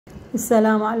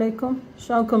السلام عليكم،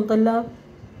 شلونكم طلاب؟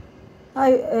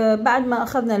 هاي بعد ما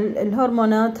اخذنا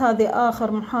الهرمونات، هذه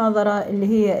اخر محاضرة اللي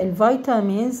هي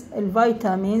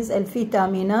الفيتامينز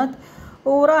الفيتامينات،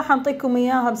 وراح انطيكم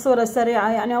اياها بصورة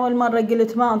سريعة. يعني اول مرة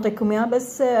قلت ما انطيكم اياها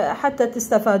بس حتى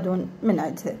تستفادون من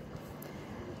عندها.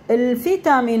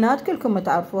 الفيتامينات كلكم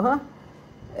تعرفوها،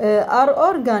 are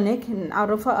organic،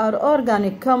 نعرفها are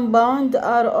organic compound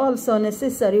are also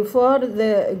necessary for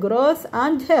the growth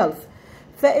and health.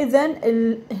 فإذا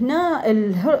هنا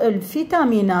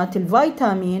الفيتامينات،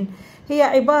 الفيتامين هي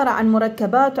عبارة عن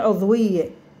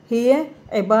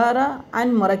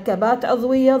مركبات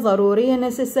عضوية، ضرورية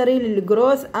necessary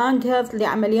للجروث and health،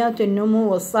 لعمليات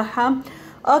النمو والصحة.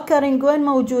 occurring وين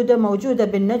موجودة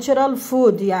بالناتشرال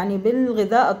فود، يعني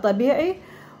بالغذاء الطبيعي،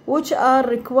 which are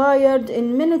required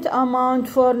in minute amount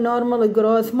for normal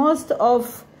growth. Most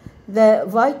of the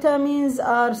vitamins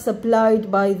are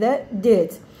supplied by the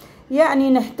diet.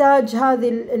 يعني نحتاج هذه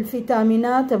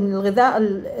الفيتامينات من الغذاء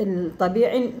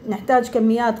الطبيعي، نحتاج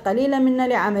كميات قليلة منها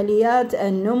لعمليات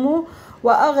النمو،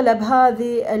 وأغلب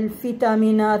هذه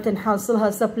الفيتامينات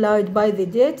نحصلها supplied by the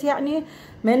diet، يعني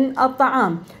من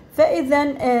الطعام. فإذا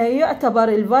يعتبر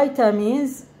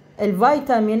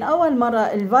الفيتامين أول مرة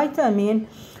الفيتامين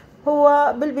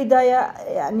هو بالبداية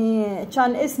يعني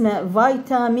كان اسمه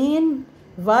فيتامين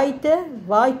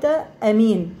فيتا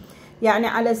أمين، يعني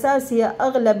على أساس هي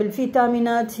أغلب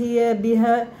الفيتامينات هي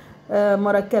بها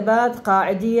مركبات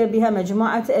قاعدية بها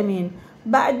مجموعة أمين.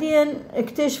 بعدين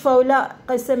اكتشفوا لا،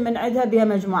 قسم من عندها بها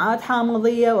مجموعات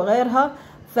حامضية وغيرها،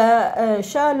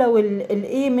 فشالوا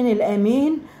الإي من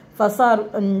الأمين، فصار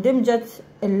اندمجت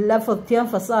اللفظتين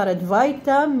فصارت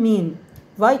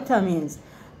فيتامينز.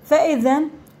 فإذا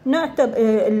نعتبر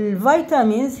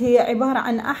الفيتامينز هي عبارة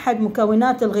عن أحد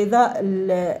مكونات الغذاء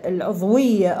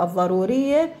العضوية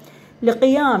الضرورية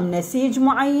لقيام نسيج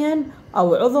معين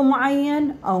أو عضو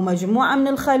معين أو مجموعة من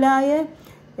الخلايا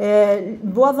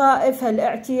بوظائفها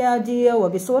الاعتيادية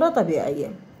وبصورة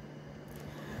طبيعية.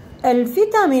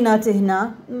 الفيتامينات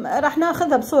هنا راح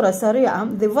ناخذها بصورة سريعة.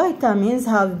 The vitamins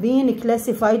have been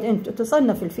classified into،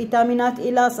 تصنف الفيتامينات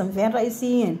إلى صنفين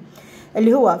رئيسيين،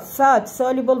 اللي هو fat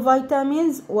soluble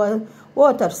vitamins و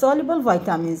water soluble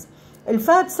vitamins.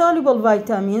 الفات soluble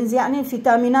vitamins يعني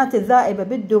الفيتامينات الذائبة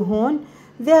بالدهون.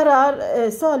 there are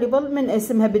soluble من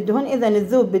اسمها بالدهون، إذا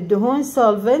الذوب بالدهون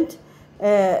solvent،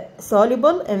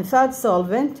 soluble in fat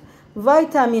solvent.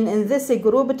 vitamin in this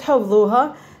group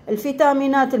تحفظوها.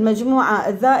 الفيتامينات المجموعة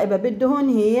الذائبة بالدهون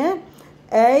هي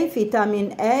A،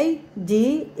 فيتامين A، D،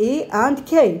 E and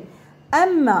K.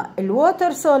 أما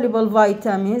الووتر soluble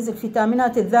vitamins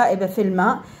الفيتامينات الذائبة في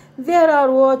الماء there are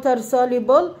water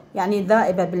soluble يعني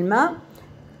ذائبة بالماء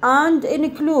and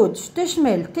include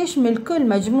تشمل كل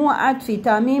مجموعة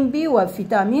فيتامين B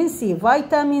وفيتامين C.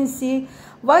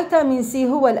 فيتامين C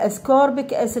هو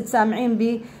الأسكوربيك أسيد، سامعين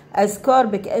بي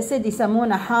أسكوربيك أسيد،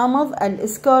 يسمونه حامض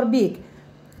الأسكوربيك.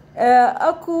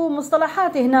 اكو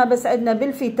مصطلحات هنا بس عندنا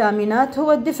بالفيتامينات،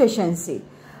 هو الديفيشنسي،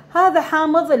 هذا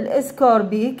حامض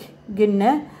الاسكوربيك.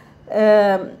 قلنا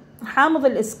حامض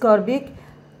الاسكوربيك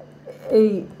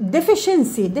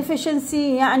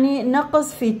ديفيشنسي يعني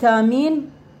نقص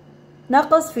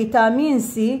فيتامين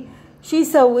سي. شو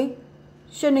يسوي؟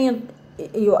 شنو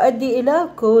يؤدي الى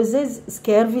كوزز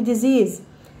سكيرفي ديزيز،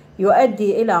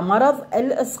 يؤدي الى مرض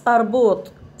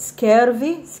الاسقربوط.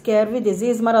 سكيرفي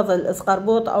ديزيز مرض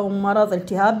الاسقربوط او مرض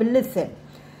التهاب اللثة.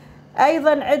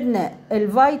 ايضا عندنا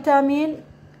الفيتامين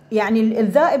يعني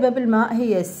الذائبة بالماء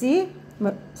هي سي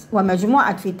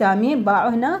ومجموعة فيتامين، باعوا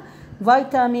هنا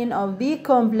فيتامين او بي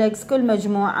كومبلكس، كل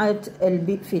مجموعة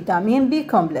فيتامين بي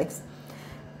كومبلكس.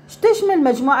 تشمل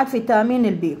مجموعة فيتامين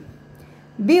البي؟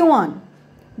 بي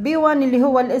 1 اللي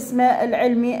هو الاسم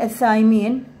العلمي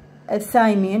الثايمين.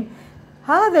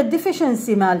 هذا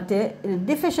الديفيشنسي مالته،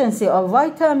 الديفيشنسي اوف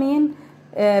فيتامين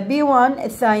بي 1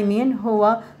 الثايمين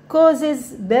هو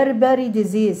كوزز بربري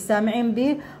ديزيز، سامعين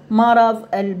به مرض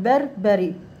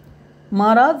البربري.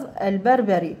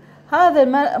 هذا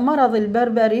مرض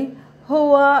البربري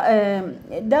هو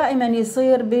دائما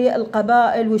يصير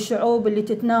بالقبائل والشعوب اللي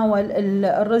تتناول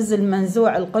الرز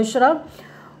المنزوع القشرة،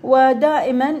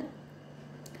 ودائما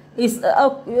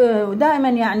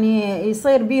يعني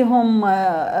يصير بيهم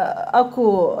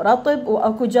اكو رطب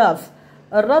واكو جاف.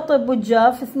 الرطب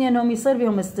والجاف اثنينهم يصير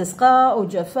بيهم استسقاء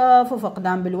وجفاف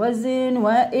وفقدان بالوزن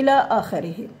والى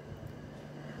اخره.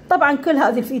 طبعا كل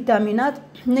هذه الفيتامينات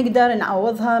نقدر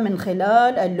نعوضها من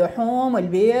خلال اللحوم،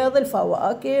 البيض،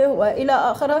 الفواكه والى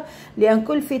اخره، لان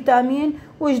كل فيتامين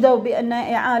وجدوا بانه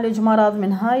يعالج مرض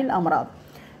من هاي الامراض.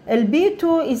 البي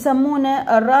 2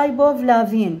 يسمونه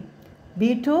الرايبوفلافين.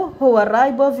 بي 2 هو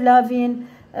الرايبوفلافين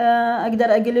أقدر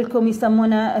أقول لكم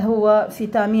يسمونه هو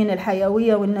فيتامين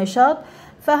الحيوية والنشاط،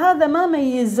 فهذا ما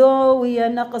ميزوه ويا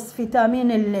نقص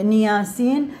فيتامين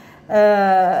النياسين،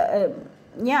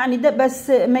 يعني ده بس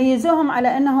ميزوهم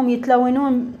على أنهم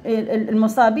يتلونون،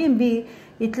 المصابين به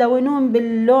يتلونون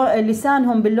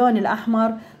لسانهم باللون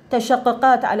الأحمر،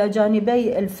 تشققات على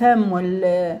جانبي الفم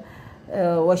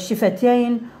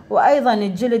والشفتين، وأيضا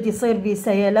الجلد يصير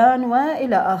بسيلان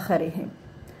وإلى آخره.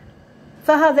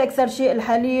 فهذا أكثر شيء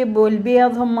الحليب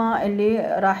والبيض هم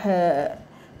اللي راح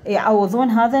يعوضون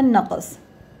هذا النقص.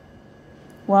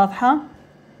 واضحة؟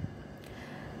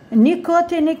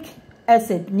 نيكوتينيك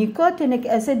أسيد. نيكوتينيك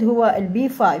أسيد هو البي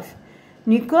 5.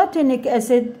 نيكوتينيك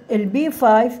أسيد البي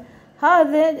 5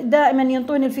 هذا دائما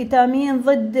ينطون الفيتامين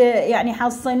ضد، يعني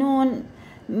يحصنون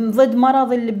ضد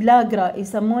مرض البلاغرا،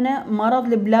 يسمونه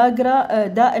مرض البلاغرا،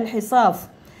 داء الحصاف.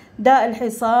 داء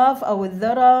الحصاف أو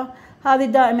الذرة هذه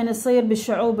دائما يصير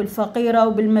بالشعوب الفقيرة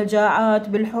وبالمجاعات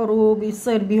بالحروب،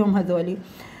 يصير بهم هذولي.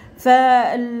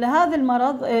 فهذا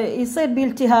المرض يصير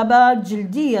بالتهابات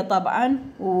جلدية طبعا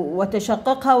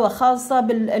وتشققها، وخاصة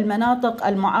بالمناطق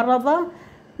المعرضة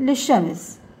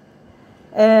للشمس.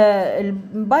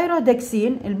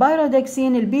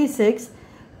 البيرودكسين البي 6،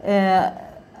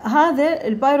 هذا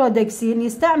البيرودكسين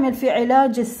يستعمل في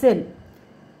علاج السل،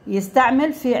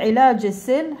 يستعمل في علاج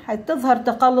السل حتى تظهر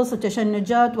تقلص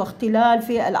وتشنجات واختلال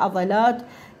في العضلات،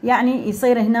 يعني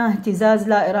يصير هنا اهتزاز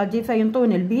لا إرادي،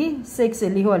 فينطون البي 6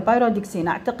 اللي هو البيرودكسين.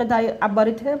 أعتقد هاي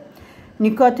عبرتها.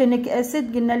 نيكوتينيك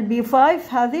أسيد قلنا البي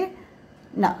 5 هذه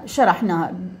لا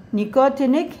شرحناها،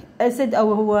 نيكوتينيك أسيد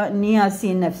أو هو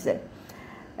نياسين نفسه.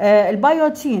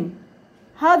 البيوتين،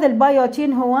 هذا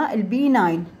البيوتين هو البي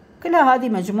 9، كلها هذه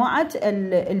مجموعة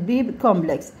البي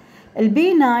كومبلكس.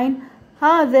 البي 9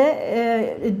 هذا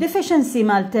الديفيشنسي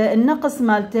مالته، النقص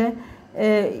مالته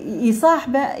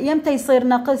يصاحبه يمتى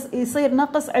يصير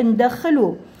نقص عند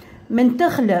خلو من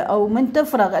تخلى أو من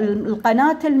تفرغ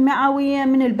القناة المعوية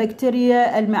من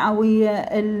البكتيريا المعوية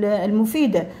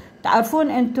المفيدة.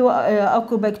 تعرفون أنتم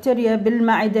أكو بكتيريا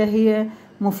بالمعدة هي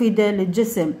مفيدة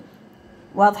للجسم.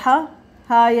 واضحة؟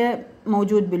 هاي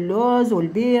موجود باللوز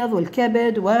والبيض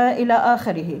والكبد وإلى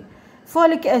آخره.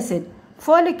 فوليك أسيد.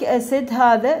 فوليك أسيد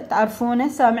هذا تعرفونه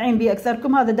سامعين به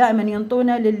أكثركم، هذا دائما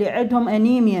ينطونه للي عندهم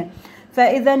أنيميا،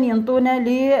 فإذا ينطونه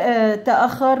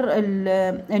لتأخر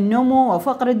النمو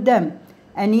وفقر الدم.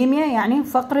 أنيميا يعني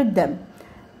فقر الدم.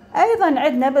 أيضا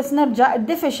عندنا بس نرجع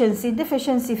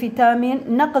ديفيشنسي فيتامين،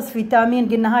 نقص فيتامين،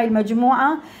 قلنا هاي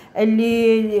المجموعة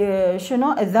اللي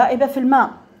شنو الذائبة في الماء،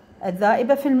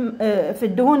 الذائبة في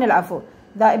الدهون، العفو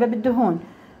ذائبة بالدهون.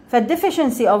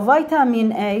 فالديفيشنسي أو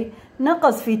فيتامين A،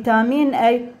 نقص فيتامين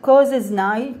A causes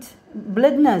night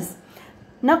blindness.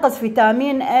 نقص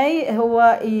فيتامين A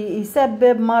هو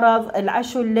يسبب مرض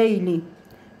العشو الليلي،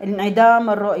 انعدام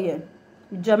الرؤية.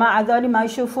 الجماعة ذولي ما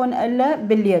يشوفون إلا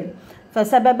بالليل،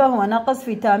 فسببه هو نقص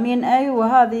فيتامين A،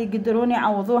 وهذه يقدرون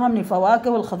يعوضوها من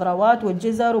الفواكه والخضروات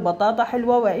والجزر وبطاطا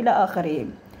حلوة وإلى آخره.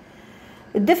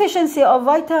 الديفيشنسي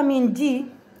أو فيتامين D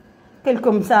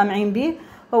كلكم سامعين به،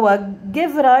 هو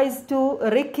give rise to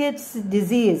rickets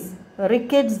disease.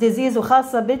 rickets disease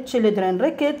وخاصة بالchildren.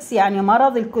 rickets يعني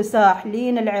مرض الكساح،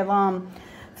 لين العظام،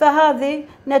 فهذه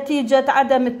نتيجة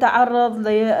عدم التعرض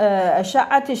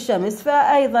لأشعة الشمس.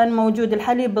 فأيضا موجود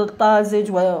الحليب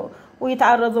الطازج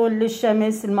ويتعرضون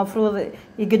للشمس، المفروض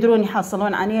يقدرون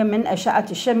يحصلون عليه من أشعة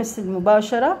الشمس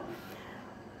المباشرة.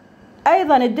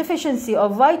 أيضا الديفيشنسي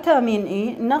أوف فيتامين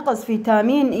إي، نقص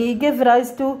فيتامين إي give rise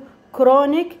to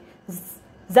chronic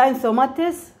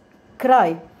xanthomatis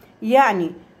cry،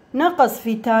 يعني نقص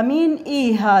فيتامين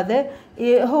إي هذا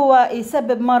هو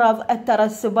يسبب مرض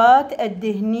الترسبات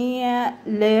الدهنية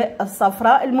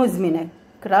للصفراء المزمنة.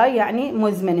 كراي يعني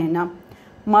مزمن، هنا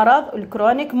مرض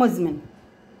الكرونيك مزمن،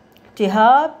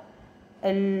 التهاب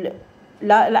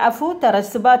العفو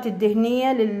ترسبات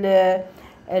الدهنية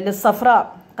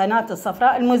للصفراء، قناة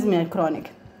الصفراء المزمنة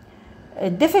الكرونيك.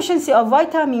 الديفيشنسي اوف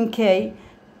فيتامين كي،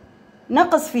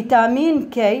 نقص فيتامين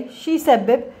كي شي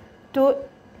يسبب تو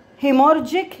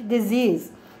هيمورجيك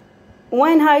ديزيز.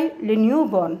 وين هاي؟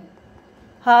 للنيوبورن.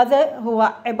 هذا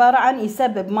هو عبارة عن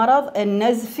يسبب مرض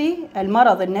النزفي،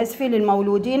 المرض النزفي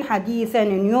للمولودين حديثا،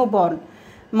 نيوبورن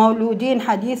مولودين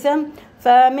حديثا.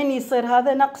 فمن يصير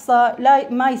هذا نقصه لا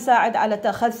ما يساعد على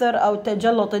تخثر أو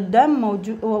تجلط الدم،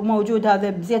 موجود هذا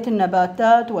بزيت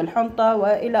النباتات والحنطة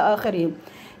وإلى آخره.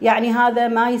 يعني هذا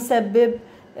ما يسبب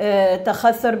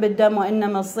تخثر بالدم،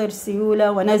 وإنما يصير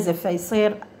سيولة ونزف،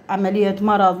 فيصير عملية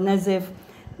مرض نزف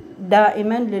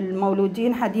دائما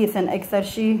للمولودين حديثا أكثر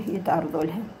شيء يتعرضوا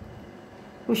لها.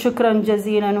 وشكرا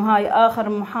جزيلا، وهاي آخر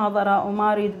محاضرة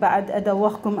وما أريد بعد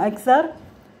أدوخكم أكثر.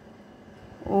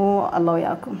 والله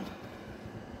وياكم.